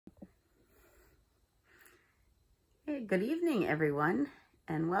Hey, good evening, everyone,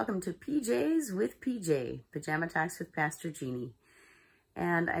 and welcome to PJs with PJ, Pajama Talks with Pastor Jeannie.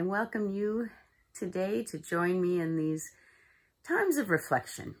 And I welcome you today to join me in these times of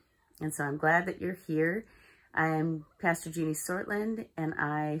reflection. And so I'm glad that you're here. I am Pastor Jeannie Sortland, and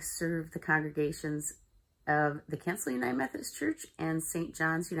I serve the congregations of the Kensal United Methodist Church and St.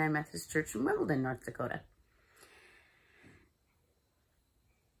 John's United Methodist Church in Wimbledon, North Dakota.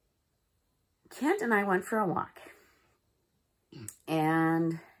 Kent and I went for a walk.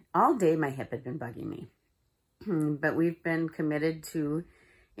 And all day my hip had been bugging me, but we've been committed to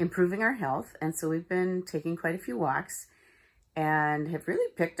improving our health. And so we've been taking quite a few walks and have really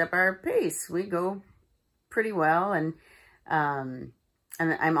picked up our pace. We go pretty well. And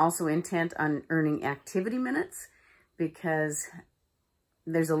I'm also intent on earning activity minutes because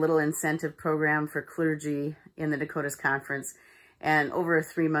there's a little incentive program for clergy in the Dakotas Conference. And over a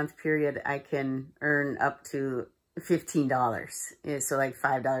 3-month period, I can earn up to $15, so like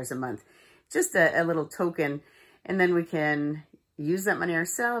 $5 a month, just a little token, and then we can use that money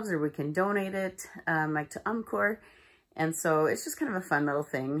ourselves or we can donate it like to UMCOR. And so it's just kind of a fun little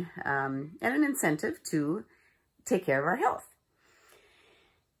thing and an incentive to take care of our health.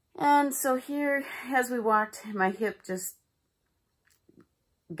 And so here, as we walked, my hip just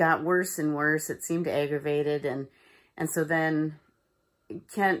got worse and worse. It seemed aggravated, and so then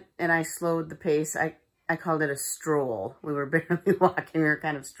Kent and I slowed the pace. I called it a stroll. We were barely walking. We were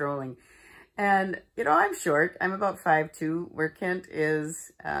kind of strolling. And, you know, I'm short. I'm about 5'2", where Kent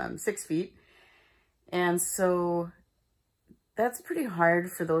is 6 feet. And so that's pretty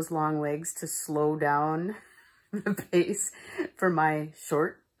hard for those long legs to slow down the pace for my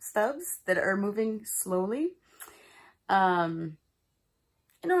short stubs that are moving slowly. You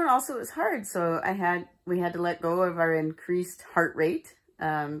know, and also it was hard. So we had to let go of our increased heart rate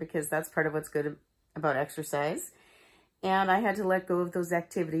because that's part of what's good about exercise. And I had to let go of those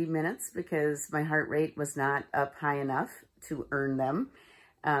activity minutes because my heart rate was not up high enough to earn them.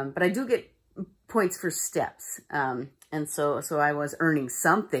 But I do get points for steps. And so I was earning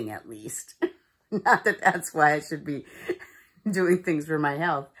something at least. Not that that's why I should be doing things for my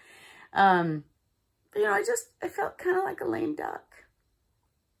health. But, you know, I felt kind of like a lame duck.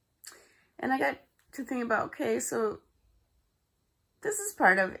 And I got to think about, okay, so this is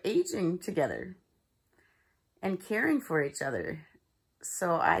part of aging together and caring for each other.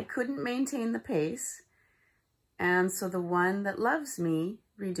 So I couldn't maintain the pace. And so the one that loves me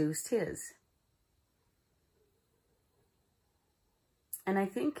reduced his. And I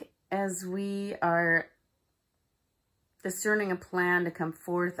think as we are discerning a plan to come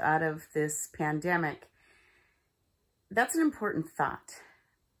forth out of this pandemic, that's an important thought.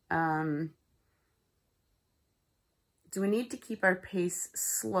 Do we need to keep our pace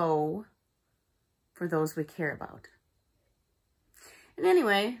slow for those we care about? And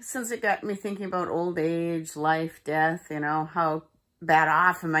anyway, since it got me thinking about old age, life, death, you know, how bad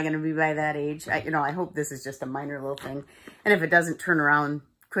off am I going to be by that age? I hope this is just a minor little thing. And if it doesn't turn around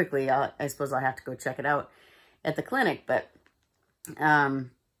quickly, I suppose I'll have to go check it out at the clinic. But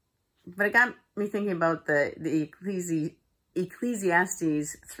it got me thinking about the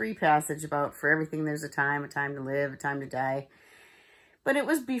Ecclesiastes 3 passage about for everything there's a time to live, a time to die. But it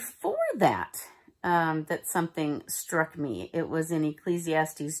was before that that something struck me. It was in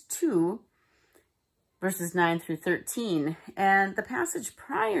Ecclesiastes 2, verses 9 through 13. And the passage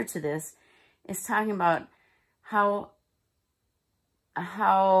prior to this is talking about how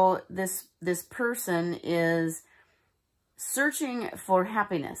this person is searching for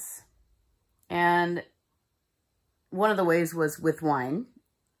happiness. And one of the ways was with wine,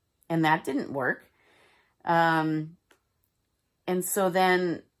 and that didn't work. And so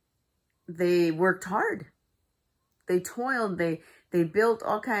then they worked hard. They toiled. They built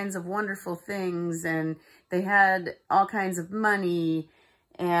all kinds of wonderful things, and they had all kinds of money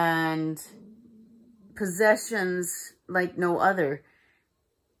and possessions like no other.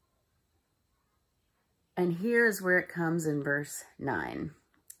 And here's where it comes in verse 9.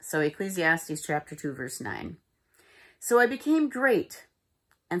 So Ecclesiastes chapter 2, verse 9. So I became great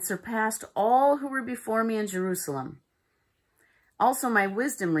and surpassed all who were before me in Jerusalem. Also my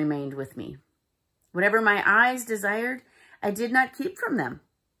wisdom remained with me. Whatever my eyes desired, I did not keep from them.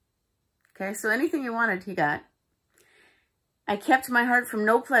 Okay, so anything he wanted, he got. I kept my heart from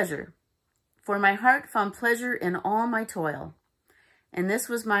no pleasure, for my heart found pleasure in all my toil. And this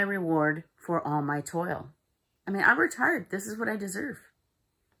was my reward for all my toil. I mean, I worked hard. This is what I deserve.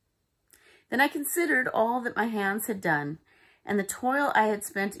 Then I considered all that my hands had done, and the toil I had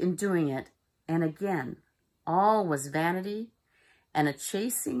spent in doing it, and again, all was vanity and a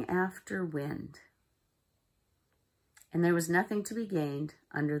chasing after wind. and there was nothing to be gained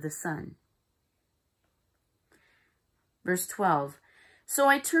under the sun. Verse 12, so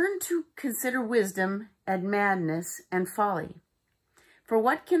I turned to consider wisdom and madness and folly. For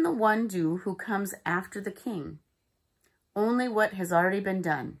what can the one do who comes after the king? Only what has already been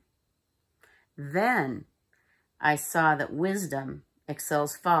done. Then I saw that wisdom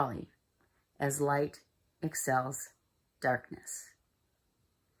excels folly, as light excels darkness.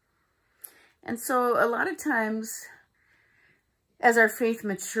 And so a lot of times, as our faith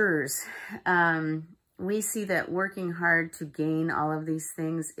matures, we see that working hard to gain all of these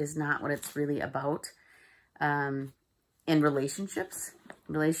things is not what it's really about. In relationships,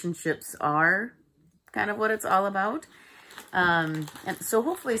 relationships are kind of what it's all about. And so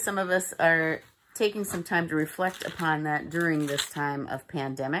hopefully some of us are taking some time to reflect upon that during this time of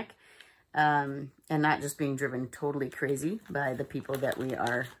pandemic, and not just being driven totally crazy by the people that we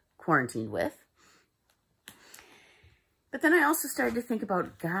are quarantined with. But then I also started to think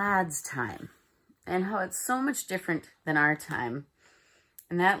about God's time and how it's so much different than our time.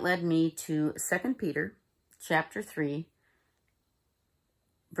 And that led me to 2 Peter chapter 3,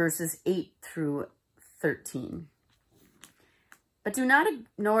 verses 8 through 13. But do not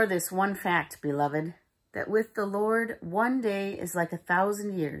ignore this one fact, beloved, that with the Lord, one day is like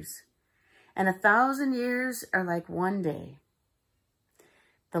 1,000 years, and 1,000 years are like one day.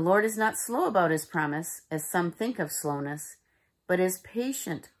 The Lord is not slow about his promise, as some think of slowness, but is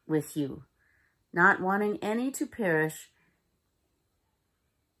patient with you, not wanting any to perish,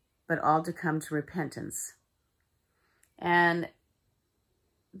 but all to come to repentance. And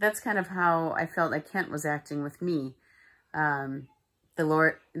that's kind of how I felt like Kent was acting with me. The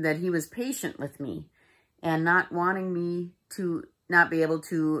Lord, that he was patient with me and not wanting me to not be able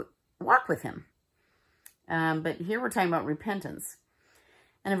to walk with him. But here we're talking about repentance.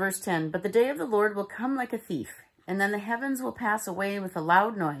 And in verse 10, but the day of the Lord will come like a thief, and then the heavens will pass away with a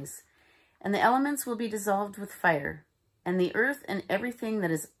loud noise, and the elements will be dissolved with fire, and the earth and everything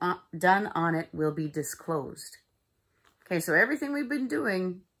that is done on it will be disclosed. Okay, so everything we've been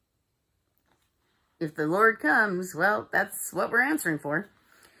doing, if the Lord comes, well, that's what we're answering for.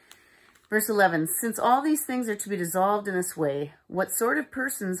 Verse 11, since all these things are to be dissolved in this way, what sort of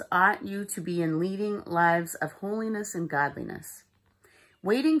persons ought you to be in leading lives of holiness and godliness,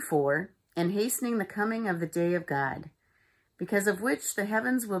 waiting for and hastening the coming of the day of God, because of which the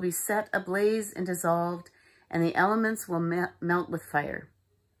heavens will be set ablaze and dissolved, and the elements will melt with fire.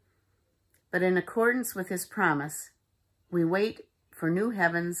 But in accordance with his promise, we wait for new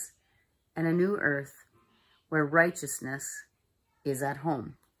heavens and a new earth where righteousness is at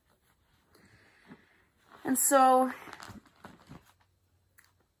home. And so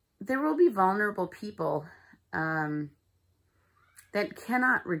there will be vulnerable people that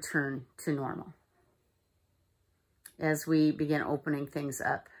cannot return to normal as we begin opening things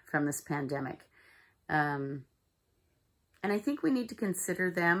up from this pandemic. And I think we need to consider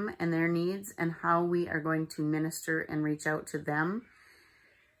them and their needs and how we are going to minister and reach out to them,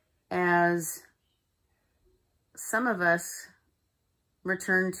 as some of us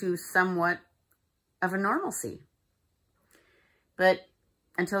return to somewhat of a normalcy. But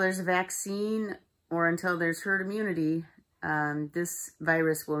until there's a vaccine or until there's herd immunity, this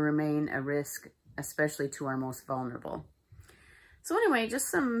virus will remain a risk, especially to our most vulnerable. So anyway,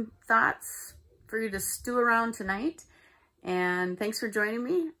 just some thoughts for you to stew around tonight. And thanks for joining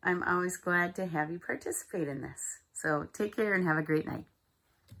me. I'm always glad to have you participate in this. So take care and have a great night.